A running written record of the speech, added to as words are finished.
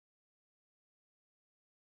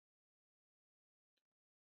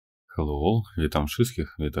Hello, witam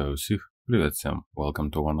wszystkich, вітаю всіх, привет всем. Welcome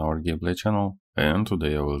to 1 Hour Gameplay channel, and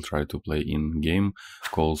today I will try to play in game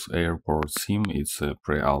called AirportSim. It's a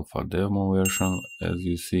pre-alpha demo version, as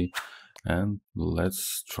you see, and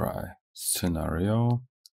let's try. Scenario,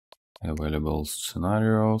 available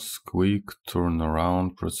scenarios, quick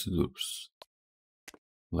turnaround procedures.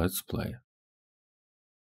 Let's play.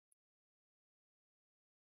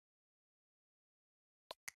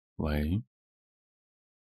 Play.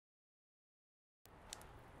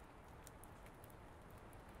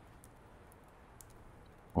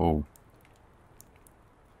 Oh.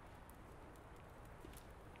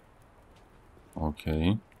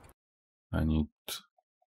 Okay. I need...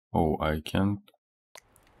 Oh, I can't...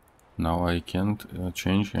 Now I can't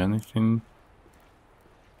change anything.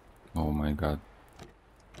 Oh my god.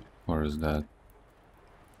 Where is that?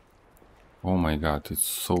 Oh my god, it's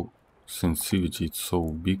so... sensitivity, it's so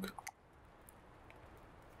big.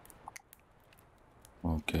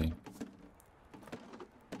 Okay.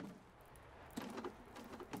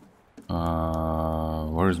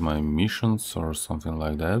 Where is my missions or something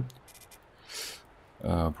like that?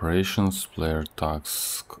 Operations, player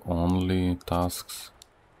task only, tasks,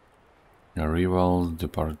 arrivals,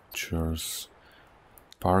 departures,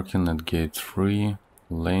 parking at gate 3,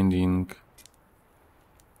 landing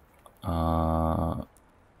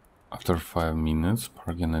after 5 minutes,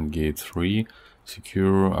 parking at gate 3,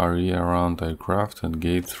 secure area around aircraft at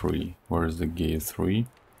gate 3. Where is the gate 3?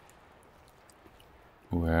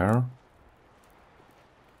 Where?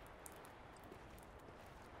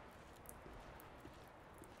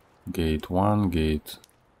 Gate 1, gate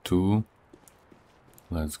 2.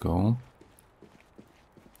 Let's go.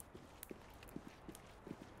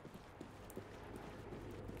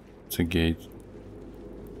 It's a gate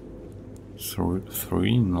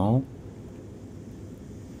 3, no?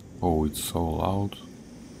 Oh, it's so loud.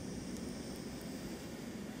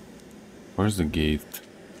 Where's the gate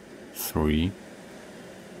 3?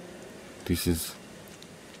 This is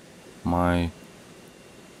my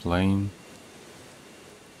plane.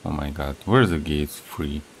 Oh my god, where's the gate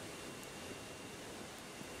 3?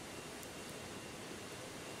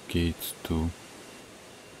 Gate 2.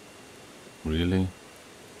 Really?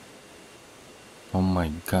 Oh my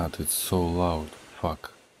god, it's so loud.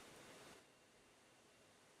 Fuck.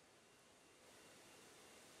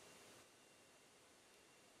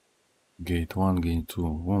 Gate 1, gate 2.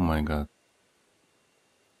 Oh my god.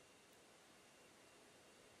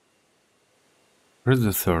 Where's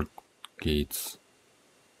the third gates?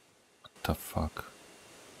 What the fuck?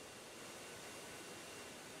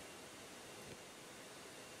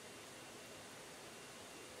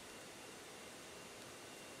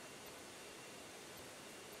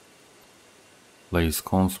 Place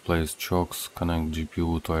cons, place chokes, connect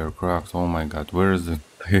GPU to aircraft. Oh my god, where is the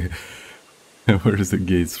where is the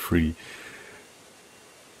gates 3?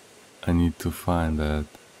 I need to find that.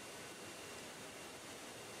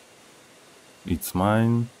 It's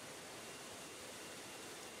mine.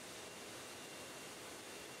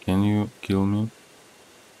 Can you kill me?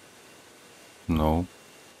 No.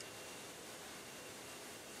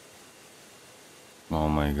 Oh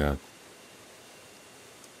my god.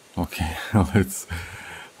 Okay,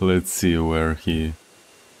 let's see where he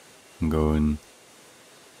going.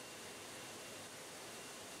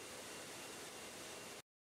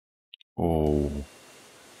 Oh,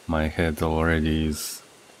 my head already is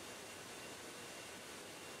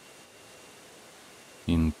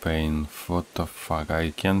in pain. What the fuck?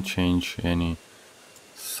 I can't change any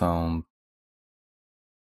sound.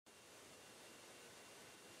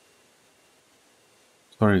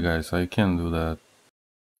 Sorry guys, I can't do that.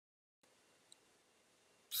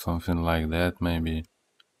 Something like that maybe.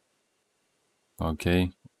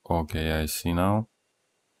 Okay, okay, I see now.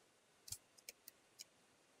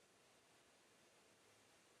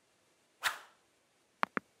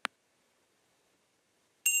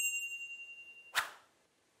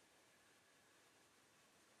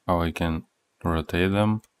 How I can rotate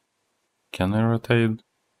them? Can I rotate?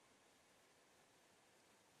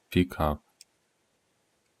 Pick up.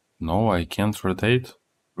 No, I can't rotate?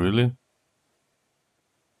 Really?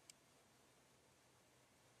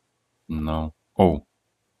 No. Oh.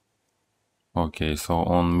 Okay, so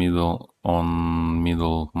on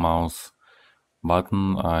middle mouse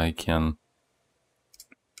button I can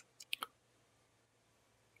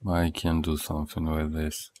do something with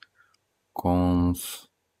this. Cons.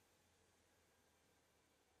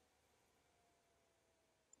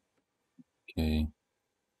 Okay.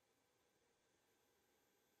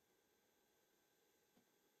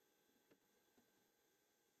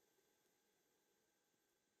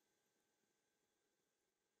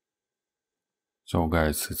 So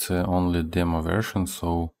guys, it's only demo version,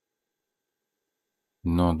 so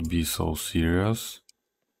not be so serious.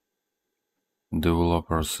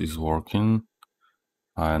 Developers is working.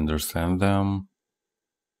 I understand them.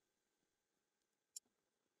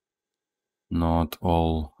 Not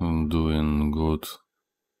all doing good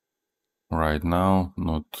right now,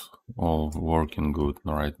 not all working good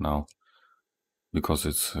right now, because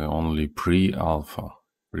it's only pre-alpha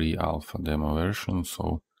demo version,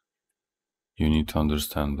 so you need to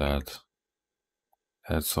understand that.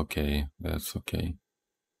 That's okay, that's okay.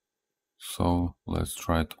 So let's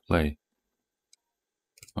try to play.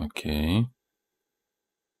 Okay.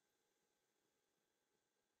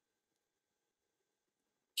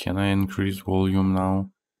 Can I increase volume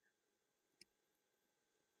now?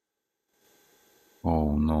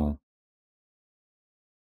 Oh no.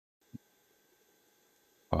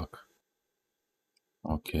 Fuck.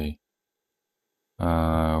 Okay.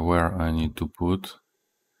 Where I need to put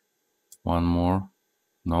one more?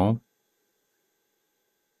 No,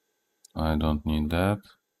 I don't need that.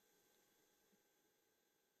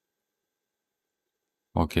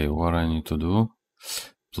 Okay, what I need to do?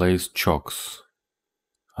 Place chocks.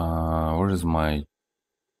 Where's my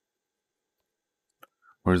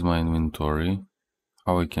inventory?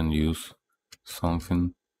 How I can use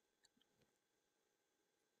something?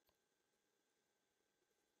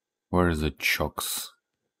 Where is the chocks?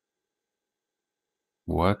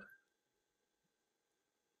 What?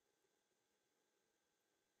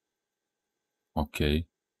 Okay.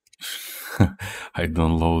 I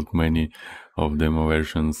download many of demo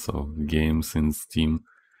versions of games in Steam.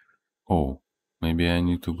 Oh, maybe I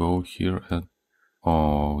need to go here and...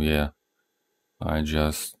 Oh, yeah. I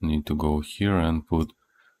just need to go here and put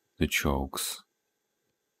the chokes.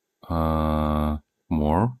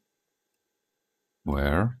 More?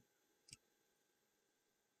 Where?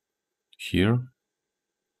 Here?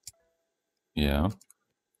 Yeah.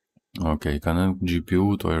 Okay, connect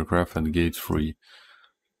GPU to aircraft at gate 3.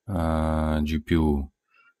 GPU.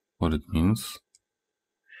 What it means?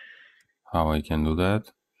 How I can do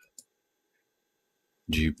that?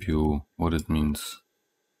 GPU. What it means?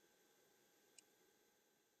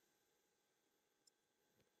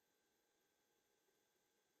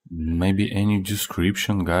 Maybe any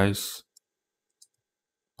description, guys?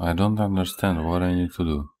 I don't understand what I need to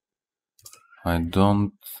do. I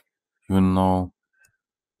don't even know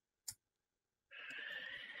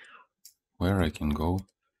where I can go.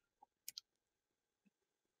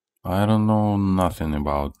 I don't know nothing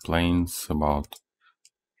about planes, about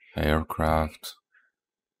aircraft.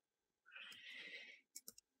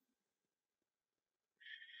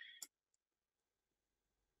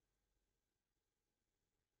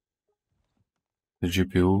 The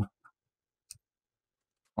GPU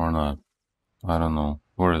or not? I don't know.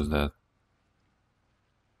 Where is that?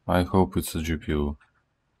 I hope it's a GPU.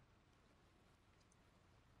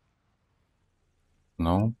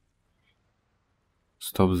 No?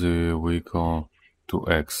 Stop the vehicle to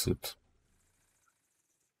exit.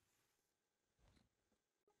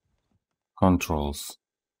 Controls.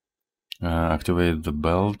 Activate the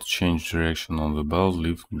belt, change direction on the belt,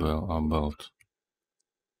 lift belt.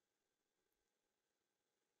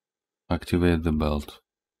 Activate the belt.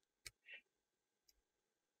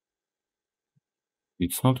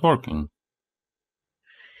 It's not working.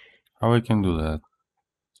 How I can do that?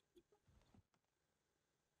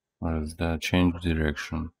 Where is that? Change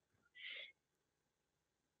direction.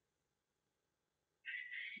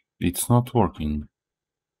 It's not working.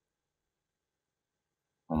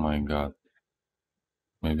 Oh my god.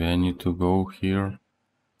 Maybe I need to go here.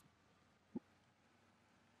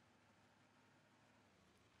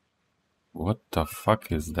 What the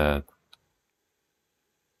fuck is that?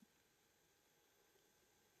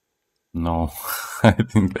 No, I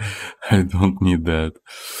think I don't need that.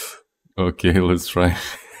 Okay, let's try.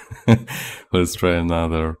 Let's try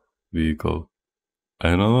another vehicle. I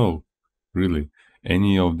don't know, really,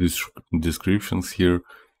 any of these descriptions here.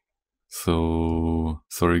 So,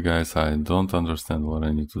 sorry guys, I don't understand what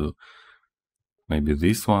I need to do. Maybe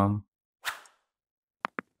this one.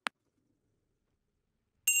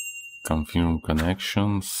 Confirm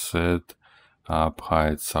connection, set up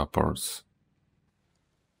height supports.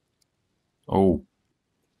 Oh.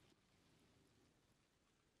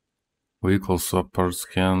 Vehicle supports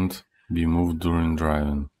can't be moved during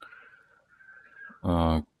driving.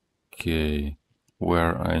 Okay.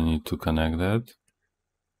 Where I need to connect that?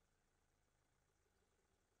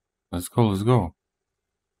 Let's go, let's go.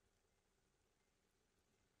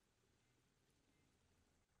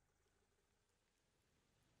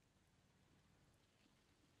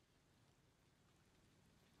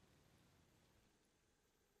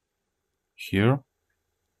 Here?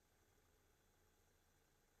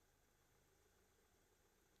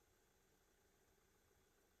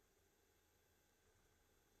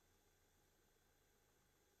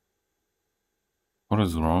 What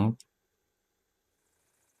is wrong?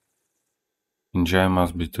 Engine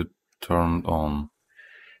must be turned on.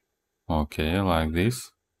 Okay, like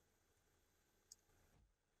this.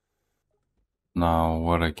 Now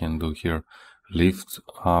what I can do here? Lift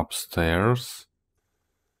upstairs.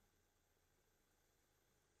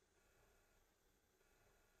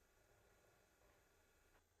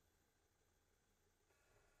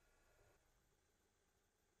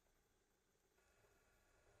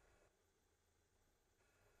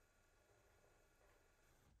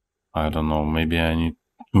 I don't know, maybe I need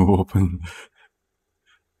to open.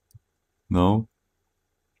 No?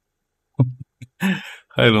 I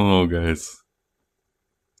don't know, guys.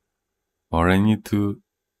 Or I need to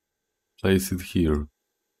place it here.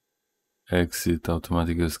 Exit,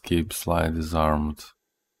 automatic escape, slide is armed.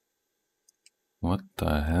 What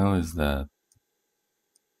the hell is that?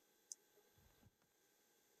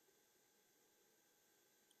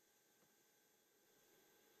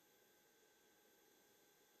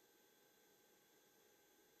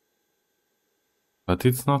 But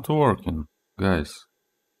it's not working, guys.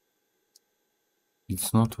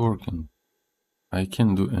 It's not working. I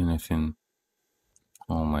can't do anything.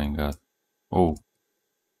 Oh my god. Oh.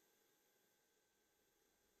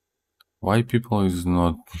 Why people is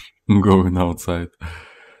not going outside?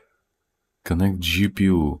 Connect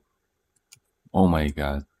GPU. Oh my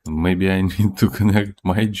god. Maybe I need to connect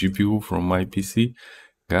my GPU from my PC?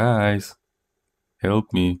 Guys,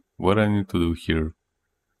 help me. What I need to do here?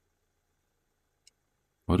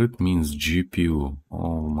 What it means GPU?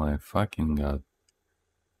 Oh my fucking god.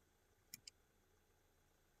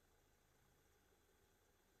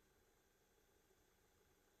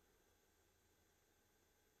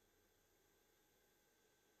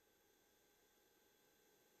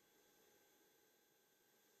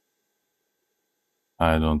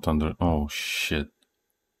 I don't oh shit.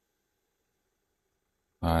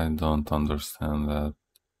 I don't understand that.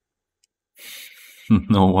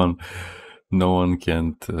 no one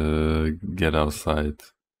can't get outside.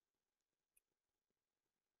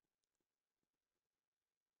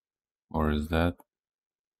 Or is that?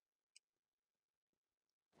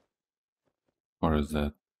 Or is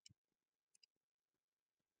that?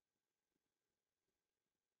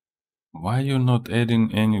 Why you not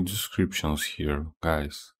adding any descriptions here,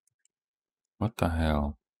 guys? What the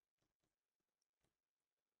hell?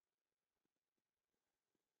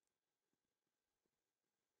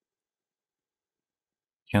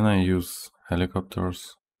 Can I use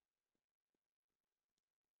helicopters?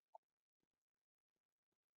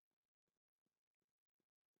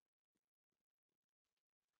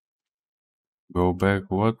 Go back,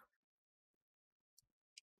 what?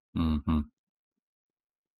 Mm-hmm.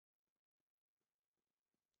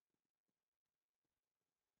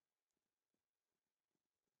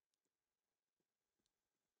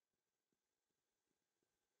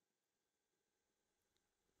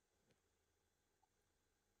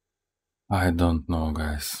 I don't know,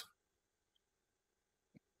 guys.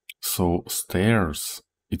 So, stairs,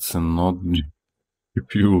 it's a not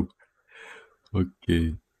GPU.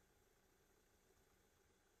 Okay.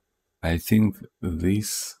 I think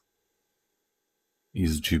this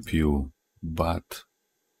is GPU, but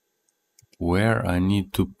where I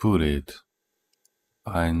need to put it,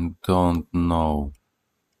 I don't know.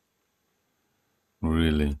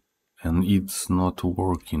 Really. And it's not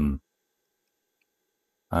working.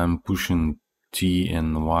 I'm pushing T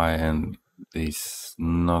and Y and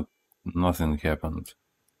nothing happened.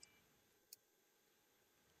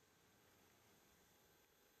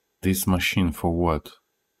 This machine for what?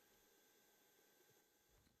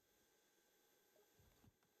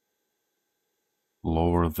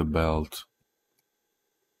 Lower the belt.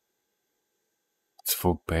 It's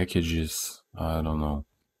for packages. I don't know.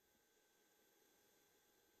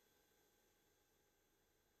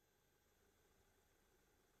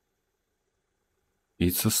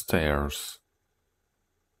 It's a stairs.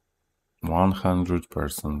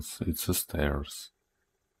 100%. It's a stairs.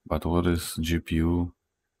 But what is GPU?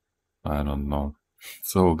 I don't know.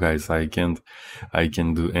 So guys, I can't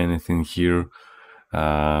do anything here.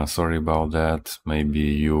 Sorry about that. Maybe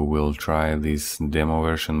you will try this demo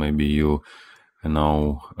version. Maybe you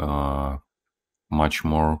know much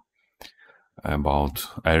more about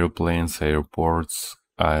airplanes, airports.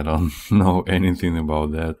 I don't know anything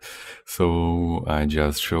about that, so I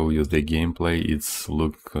just show you the gameplay. It's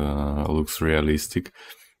looks realistic,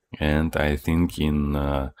 and I think in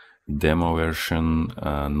demo version,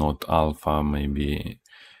 not alpha, maybe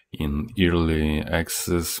in early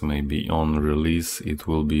access, maybe on release. It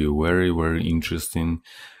will be a very interesting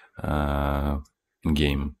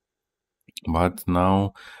game. But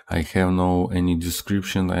now I have no any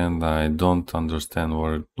description and I don't understand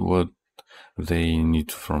what they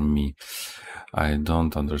need from me. I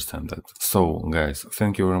don't understand that. So guys,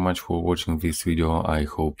 thank you very much for watching this video. I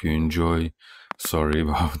hope you enjoy. Sorry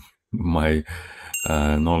about my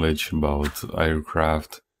knowledge about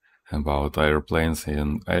aircraft, about airplanes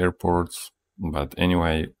and airports. But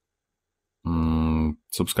anyway,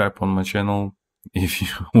 subscribe on my channel if you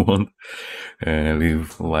want,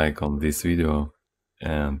 leave a like on this video,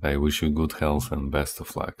 and I wish you good health and best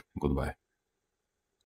of luck. Goodbye.